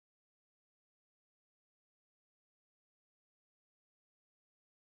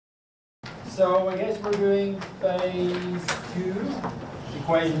So I guess we're doing phase 2,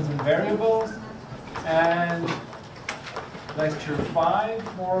 equations and variables, and lecture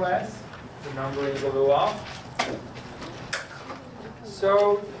 5, more or less. The numbering is a little off.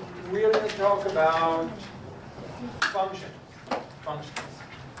 So we're going to talk about functions,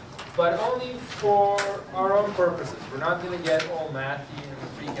 but only for our own purposes. We're not going to get all mathy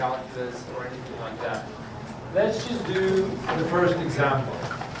and pre-calculus or anything like that. Let's just do the first example.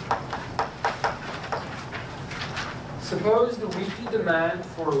 Suppose the weekly demand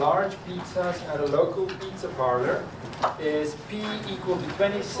for large pizzas at a local pizza parlor is P equal to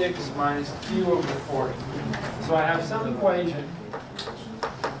 26 minus Q over 40. So I have some equation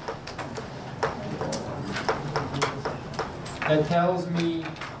that tells me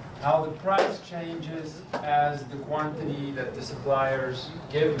how the price changes as the quantity that the suppliers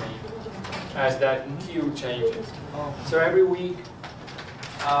give me, as that Q changes. So every week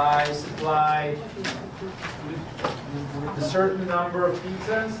I supply a certain number of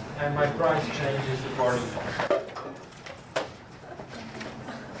pizzas and my price changes accordingly.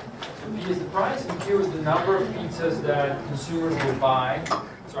 So P is the price and Q is the number of pizzas that consumers will buy.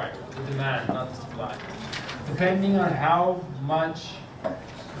 Sorry, the demand, not the supply. Depending on how much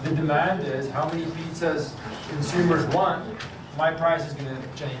the demand is, how many pizzas consumers want, my price is going to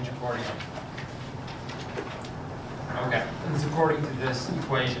change accordingly. Okay, and it's according to this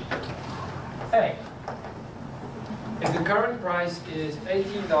equation. A. If the current price is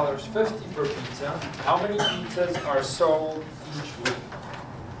 $18.50 per pizza, how many pizzas are sold each week?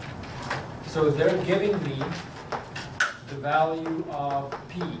 So they're giving me the value of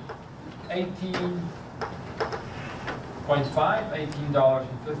P.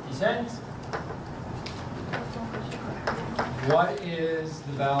 $18.50. What is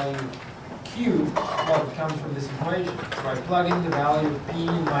the value of Q? Well, it comes from this equation. So I plug in the value of P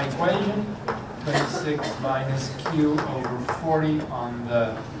in my equation, 26 minus Q over 40 on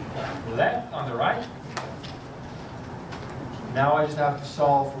the left, on the right. Now I just have to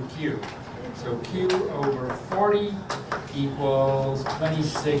solve for Q. So Q over 40 equals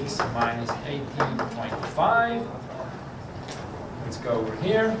 26 minus 18.5. Let's go over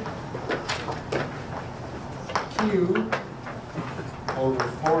here. Q over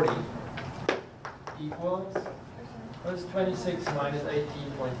 40 equals, what's 26 minus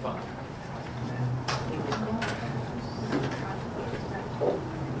 18.5?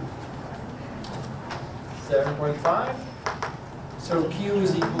 7.5. So Q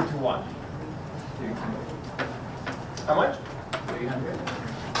is equal to what? How much? 300.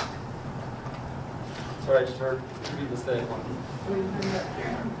 Sorry, I just heard the mistake.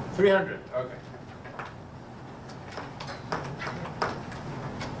 300. Okay.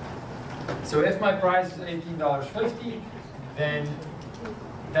 So if my price is $18.50, then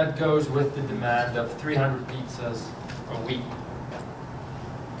that goes with the demand of 300 pizzas a week.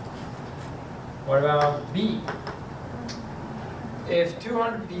 What about B? If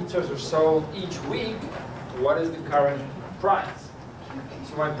 200 pizzas are sold each week, what is the current price?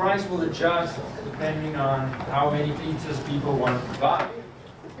 So my price will adjust depending on how many pizzas people want to buy.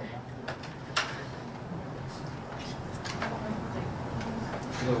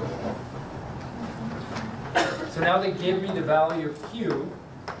 So now they give me the value of Q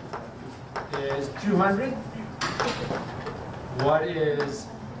is 200.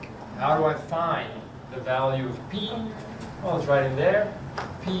 How do I find the value of P? Well, it's right in there.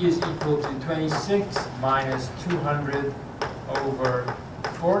 P is equal to 26 minus 200 over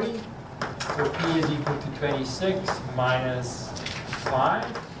 40. So P is equal to 26 minus 5.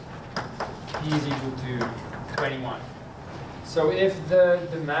 P is equal to 21. So if the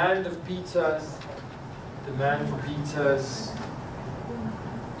demand for pizzas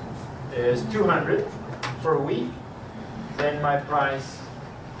is 200 per week, then my price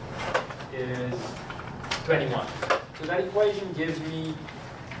is 21. So that equation gives me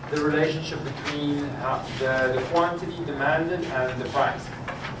the relationship between the quantity demanded and the price.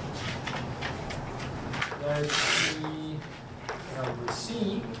 Let's see number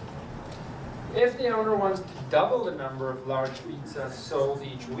C. If the owner wants to double the number of large pizzas sold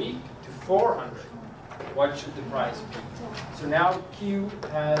each week to 400, what should the price be? So now Q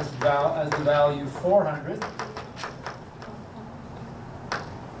has the value 400.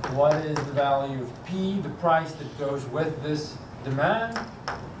 What is the value of P, the price that goes with this demand?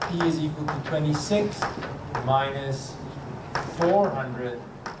 P is equal to 26 minus 400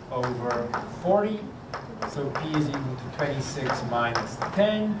 over 40. So P is equal to 26 minus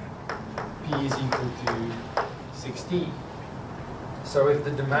 10. P is equal to 16. So if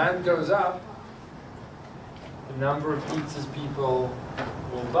the demand goes up, the number of pizzas people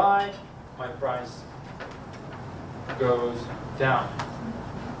will buy my price goes down.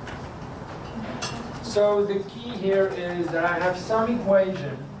 So the key here is that I have some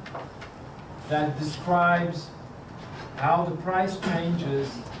equation that describes how the price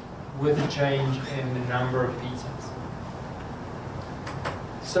changes with a change in the number of pizzas.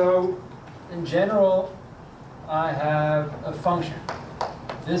 So in general, I have a function.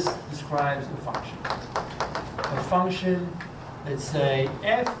 This describes a function. A function, let's say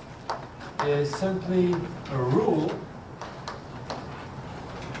f is simply a rule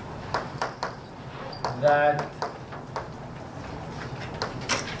that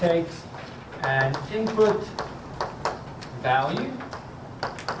takes an input value,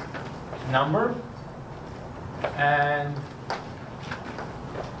 number, and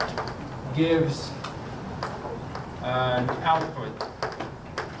gives an output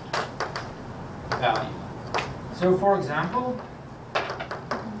value. So for example,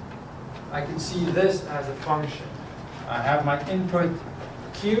 I can see this as a function. I have my input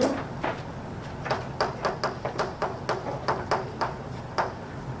Q,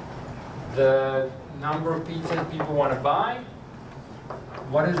 the number of pizzas people want to buy.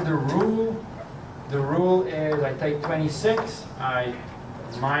 What is the rule? The rule is I take 26, I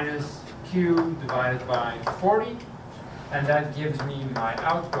minus Q divided by 40, and that gives me my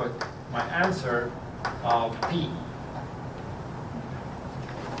output, my answer of P.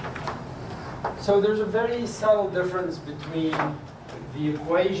 So there's a very subtle difference between the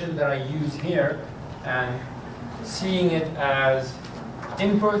equation that I use here and seeing it as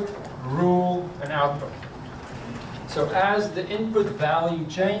input, rule, and output. So as the input value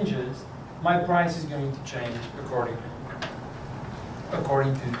changes, my price is going to change accordingly,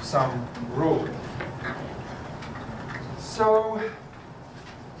 according to some rule. So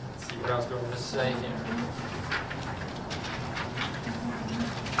let's see what else do I want to say here.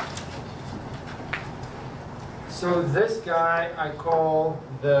 So this guy I call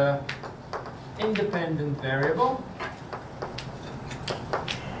the independent variable.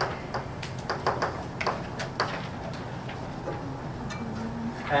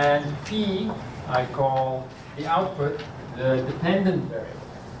 And P I call the output, the dependent variable.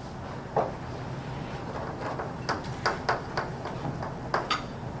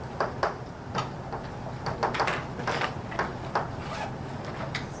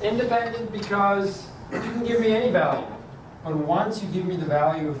 Independent because you can give me any value, but once you give me the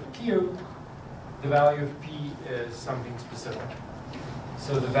value of Q, the value of P is something specific.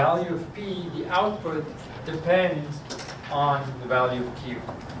 So the value of P, the output, depends on the value of Q.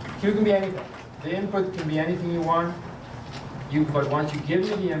 Q can be anything. The input can be anything you want, but once you give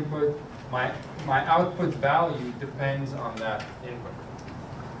me the input, my output value depends on that input.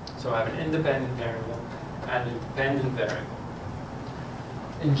 So I have an independent variable and a dependent variable.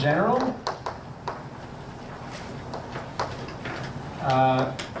 In general,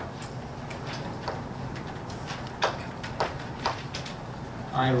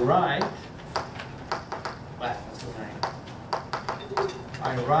 I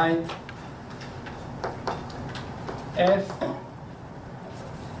write f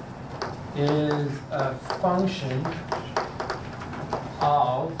is a function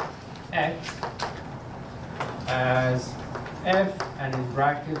of x as f and in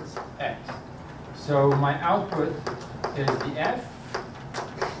brackets x. So my output is the f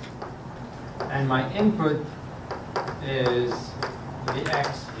and my input is the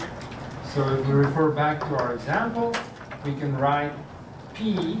x here. So if we refer back to our example, we can write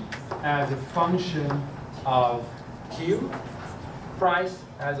P as a function of Q, price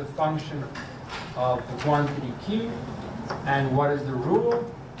as a function of the quantity Q, and what is the rule?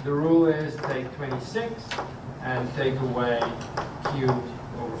 The rule is take 26 and take away Q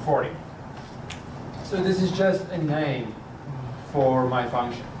over 40. So this is just a name for my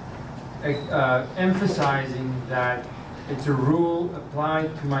function, emphasizing that it's a rule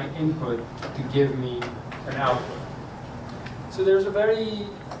applied to my input to give me an output. So there's a very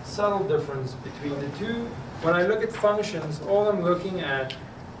subtle difference between the two. When I look at functions, all I'm looking at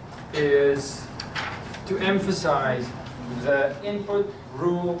is to emphasize the input,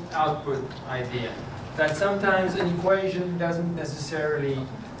 rule, output idea. That sometimes an equation doesn't necessarily,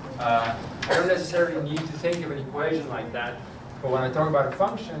 I don't necessarily need to think of an equation like that. But when I talk about a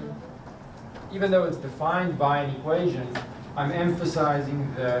function, even though it's defined by an equation, I'm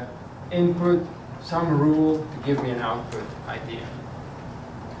emphasizing the input, some rule to give me an output idea.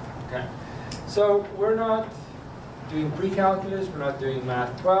 Okay? So we're not doing pre-calculus, we're not doing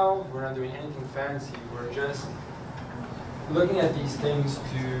math 12, we're not doing anything fancy. We're just looking at these things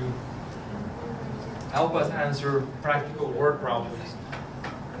to help us answer practical word problems.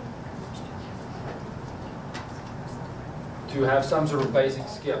 to have some sort of basic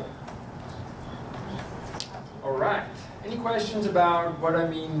skill. All right. Any questions about what I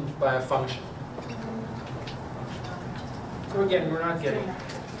mean by a function? So again, we're not getting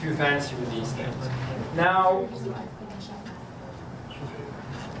too fancy with these things. Now,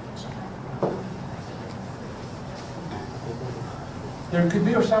 there could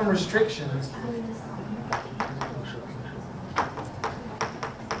be some restrictions.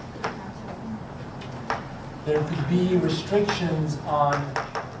 There could be restrictions on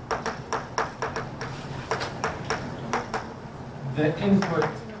the input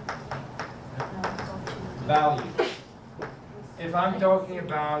value. If I'm talking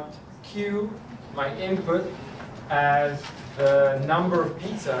about Q, my input, as the number of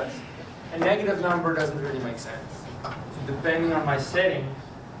pizzas, a negative number doesn't really make sense. So depending on my setting,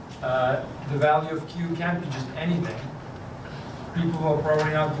 the value of Q can't be just anything. People are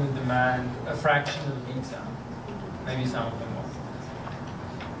probably not going to demand a fraction of a pizza. Maybe some of them will.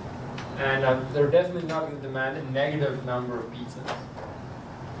 And they're definitely not going to demand a negative number of pizzas.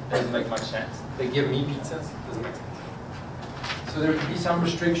 Doesn't make much sense. They give me pizzas, doesn't make sense. So there could be some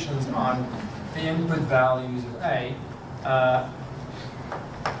restrictions on the input values of A,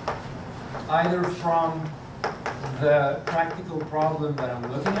 either from the practical problem that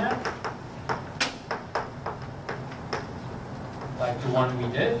I'm looking at, like the one we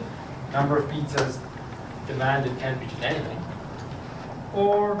did, number of pizzas demanded can't be just anything,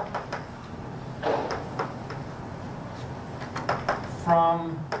 or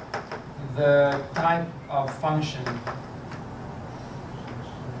from the type of function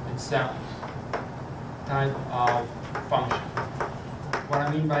itself. Type of function. What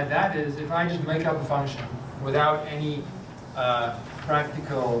I mean by that is, if I just make up a function without any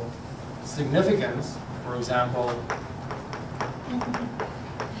practical significance, for example,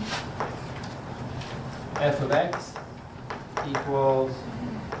 f of x equals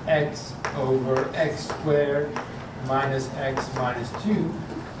x over x squared minus x minus 2,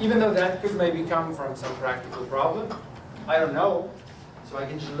 even though that could maybe come from some practical problem, I don't know. So I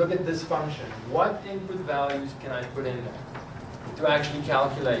can just look at this function. What input values can I put in there to actually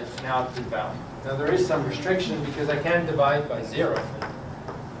calculate an output value? Now there is some restriction because I can't divide by 0.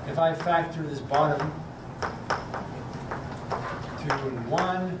 If I factor this bottom, 2 and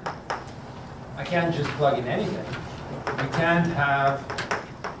 1, I can't just plug in anything. We can't have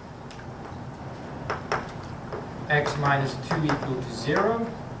x minus 2 equal to 0,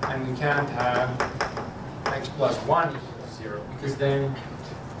 and we can't have x plus 1 equal to 0, because then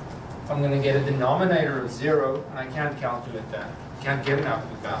I'm going to get a denominator of 0, and I can't calculate that. I can't get an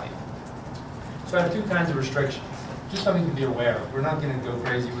output value. So I have two kinds of restrictions. Just something to be aware of. We're not going to go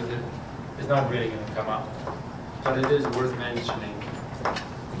crazy with it. It's not really going to come up. But it is worth mentioning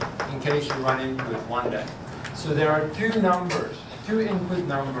in case you run into it one day. So there are two numbers, two input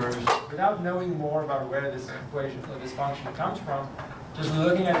numbers, without knowing more about where this equation or this function comes from, just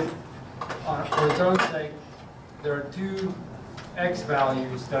looking at it for its own sake, there are two x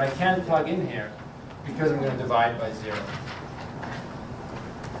values that I can't plug in here because I'm going to divide by 0.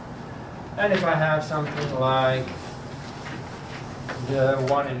 And if I have something like the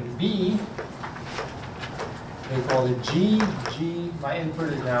one in B, they call it G. G, my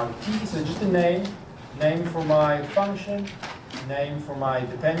input is now T, so just a name for my function, name for my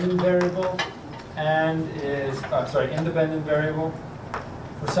dependent variable, and is, independent variable.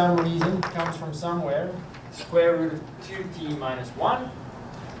 For some reason, comes from somewhere, square root of 2t minus 1.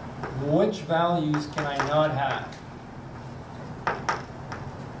 Which values can I not have?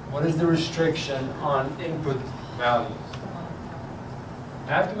 What is the restriction on input values?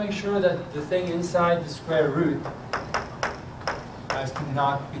 I have to make sure that the thing inside the square root has to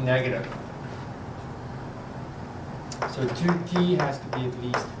not be negative. So 2t has to be at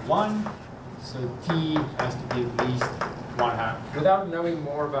least 1, so t has to be at least 1/2. Without knowing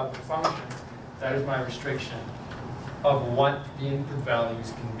more about the function, that is my restriction of what the input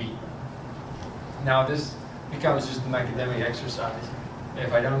values can be. Now this becomes just an academic exercise.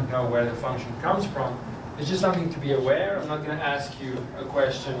 If I don't know where the function comes from, it's just something to be aware. I'm not going to ask you a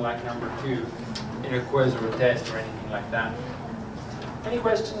question like number 2 in a quiz or a test or anything like that. Any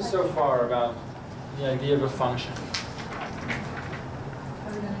questions so far about the idea of a function?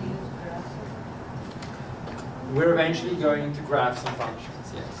 We're eventually going to graph some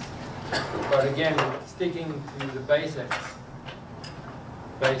functions, yes. But again, sticking to the basics,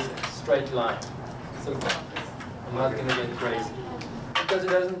 straight line. Simple. I'm not going to get crazy. Because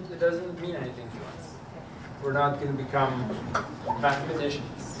it doesn't mean anything to us. We're not going to become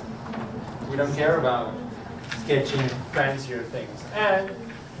mathematicians. We don't care about sketching fancier things. And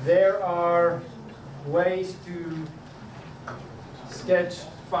there are ways to sketch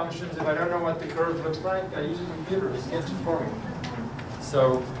functions. If I don't know what the curve looks like, I use a computer to sketch it for me.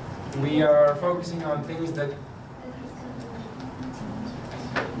 So we are focusing on things that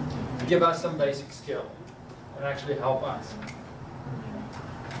give us some basic skill and actually help us.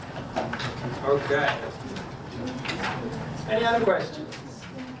 Okay. Any other questions?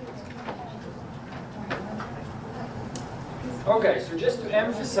 Okay, so just to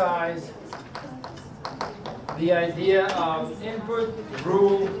emphasize the idea of input,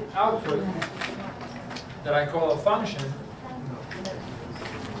 rule, output that I call a function,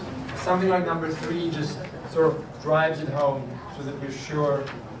 something like number 3 just sort of drives it home so that we're sure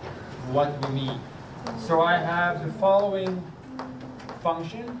what we mean. So I have the following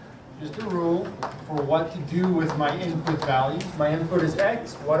function, just a rule for what to do with my input values. My input is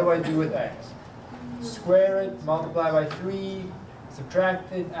x. What do I do with x? Square it, multiply by 3,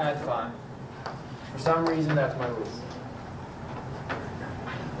 subtract it, add 5. For some reason, that's my rule.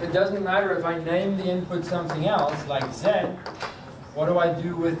 It doesn't matter if I name the input something else, like z. What do I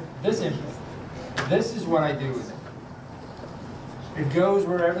do with this input? This is what I do with it. It goes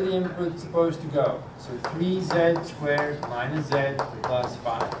wherever the input is supposed to go. So 3z squared minus z plus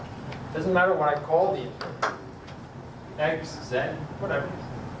 5. Doesn't matter what I call the input. X, z, whatever.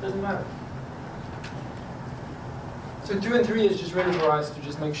 Doesn't matter. So 2 and 3 is just really for us to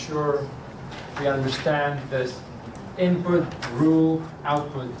just make sure we understand this input, rule,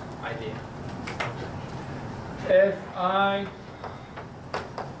 output idea. If I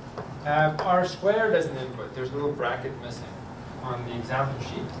have r squared as an input, there's a little bracket missing on the example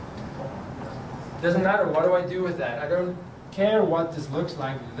sheet. Doesn't matter, what do I do with that? I don't care what this looks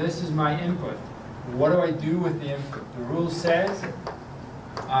like. This is my input. What do I do with the input? The rule says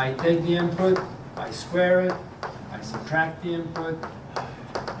I take the input, I square it, I subtract the input,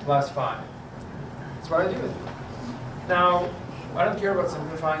 plus 5. That's what I do with it. Now, I don't care about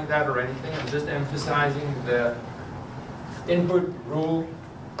simplifying that or anything. I'm just emphasizing the input, rule,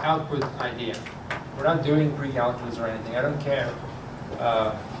 output idea. We're not doing pre-calculus or anything. I don't care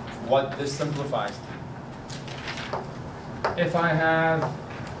what this simplifies to. If I have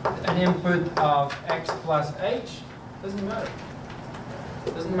an input of x plus h, doesn't matter.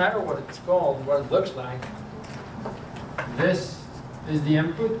 It doesn't matter what it's called, what it looks like. This is the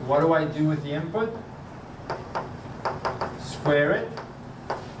input. What do I do with the input? Square it,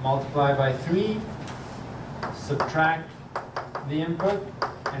 multiply by 3, subtract the input,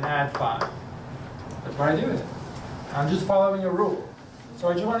 and add 5. That's what I do with it. I'm just following a rule. So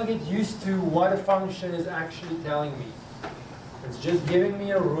I just want to get used to what a function is actually telling me. It's just giving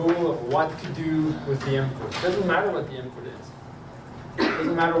me a rule of what to do with the input. It doesn't matter what the input is. It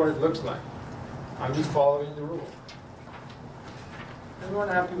doesn't matter what it looks like. I'm just following the rule. Everyone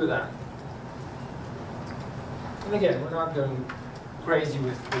happy with that? And again, we're not going crazy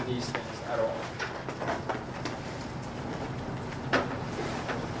with these things at all.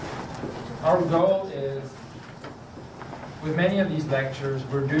 Our goal is, with many of these lectures,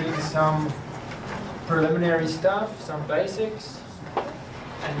 we're doing some preliminary stuff, some basics,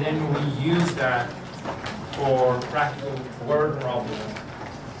 and then we use that for practical word problems.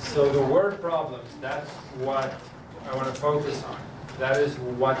 So the word problems, that's what I want to focus on. That is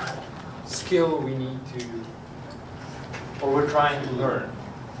what skill we need to, or we're trying to learn.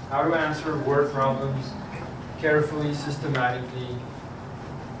 How to answer word problems carefully, systematically,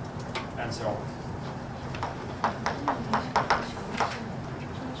 and so on.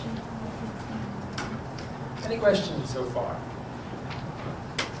 Any questions so far?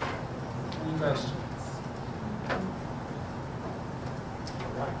 Any questions?